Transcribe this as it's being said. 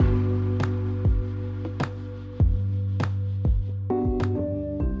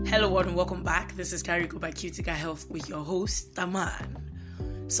Hello and welcome back. This is Carigo by Cutica Health with your host,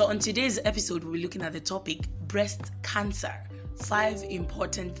 Taman. So on today's episode, we'll be looking at the topic breast cancer. 5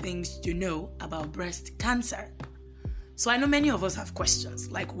 important things to know about breast cancer. So I know many of us have questions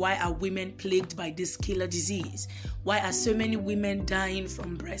like, why are women plagued by this killer disease? Why are so many women dying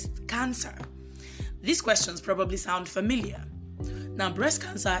from breast cancer? These questions probably sound familiar. Now, breast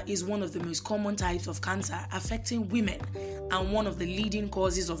cancer is one of the most common types of cancer affecting women and one of the leading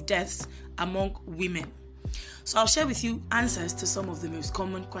causes of deaths among women. So I'll share with you answers to some of the most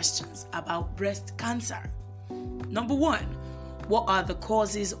common questions about breast cancer. Number 1, what are the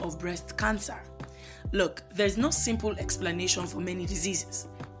causes of breast cancer? Look, there's no simple explanation for many diseases,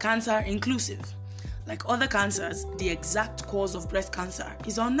 cancer inclusive. Like other cancers, the exact cause of breast cancer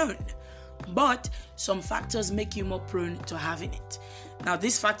is unknown. But some factors make you more prone to having it. Now,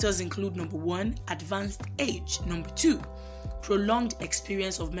 these factors include number 1, advanced age. Number 2, prolonged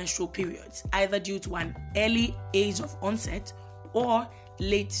experience of menstrual periods, either due to an early age of onset or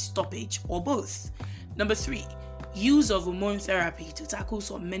late stoppage, or both. Number 3, use of hormone therapy to tackle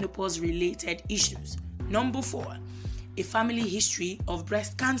some menopause-related issues. Number 4, a family history of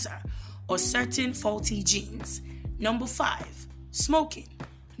breast cancer or certain faulty genes. Number 5, smoking.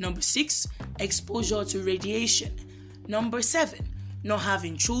 Number 6, exposure to radiation. Number 7, not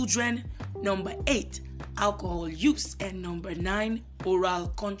having children. Number 8, alcohol use. And number 9,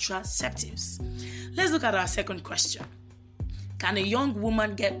 oral contraceptives. Let's look at our second question. Can a young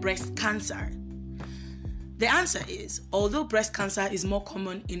woman get breast cancer? The answer is, although breast cancer is more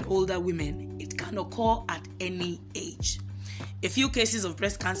common in older women, it can occur at any age. A few cases of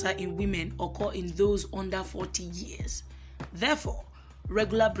breast cancer in women occur in those under 40 years. Therefore,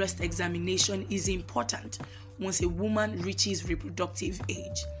 regular breast examination is important once a woman reaches reproductive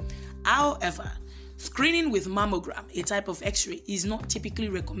age. However, screening with mammogram, a type of X-ray, is not typically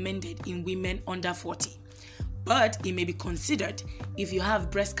recommended in women under 40. But it may be considered if you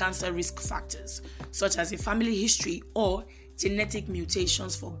have breast cancer risk factors, such as a family history or genetic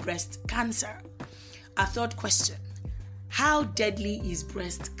mutations for breast cancer. Our third question, how deadly is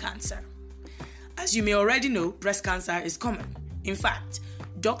breast cancer? As you may already know, breast cancer is common. In fact,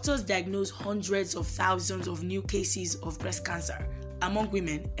 doctors diagnose hundreds of thousands of new cases of breast cancer among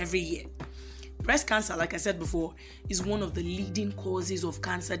women every year. Breast cancer, like I said before, is one of the leading causes of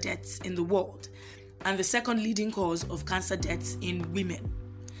cancer deaths in the world and the second leading cause of cancer deaths in women.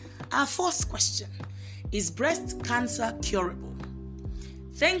 Our fourth question, is breast cancer curable?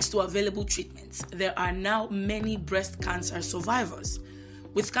 Thanks to available treatments, there are now many breast cancer survivors.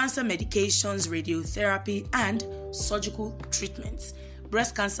 With cancer medications, radiotherapy, and surgical treatments,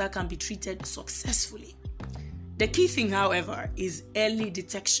 breast cancer can be treated successfully. The key thing, however, is early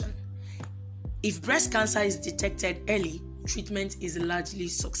detection. If breast cancer is detected early, treatment is largely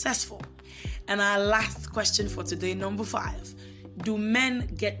successful. And our last question for today, number 5, do men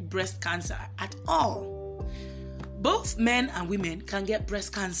get breast cancer at all? Both men and women can get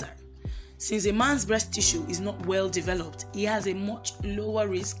breast cancer. Since a man's breast tissue is not well developed, he has a much lower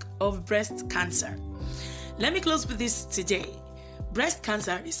risk of breast cancer. Let me close with this today. Breast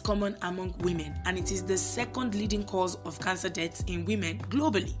cancer is common among women, and it is the second leading cause of cancer deaths in women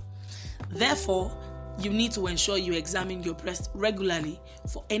globally. Therefore, you need to ensure you examine your breast regularly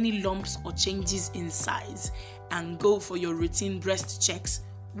for any lumps or changes in size, and go for your routine breast checks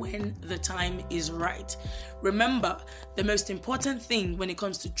when the time is right. Remember, the most important thing when it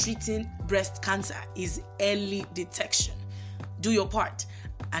comes to treating breast cancer is early detection. Do your part,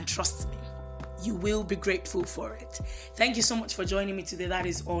 and trust me, you will be grateful for it. Thank you so much for joining me today. That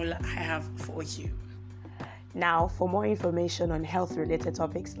is all I have for you. Now, for more information on health-related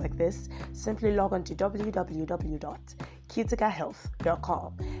topics like this, simply log on to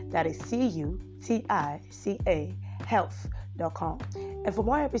www.cuticahealth.com. That is CUTICA health.com. And for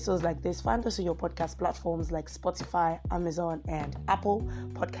more episodes like this, find us on your podcast platforms like Spotify, Amazon, and Apple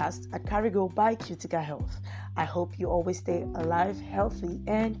Podcasts at Carigo by Cutica Health. I hope you always stay alive, healthy,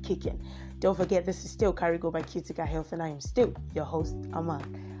 and kicking. Don't forget, this is still Carigo by Cutica Health, and I am still your host, Aman.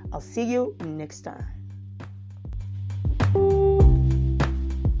 I'll see you next time.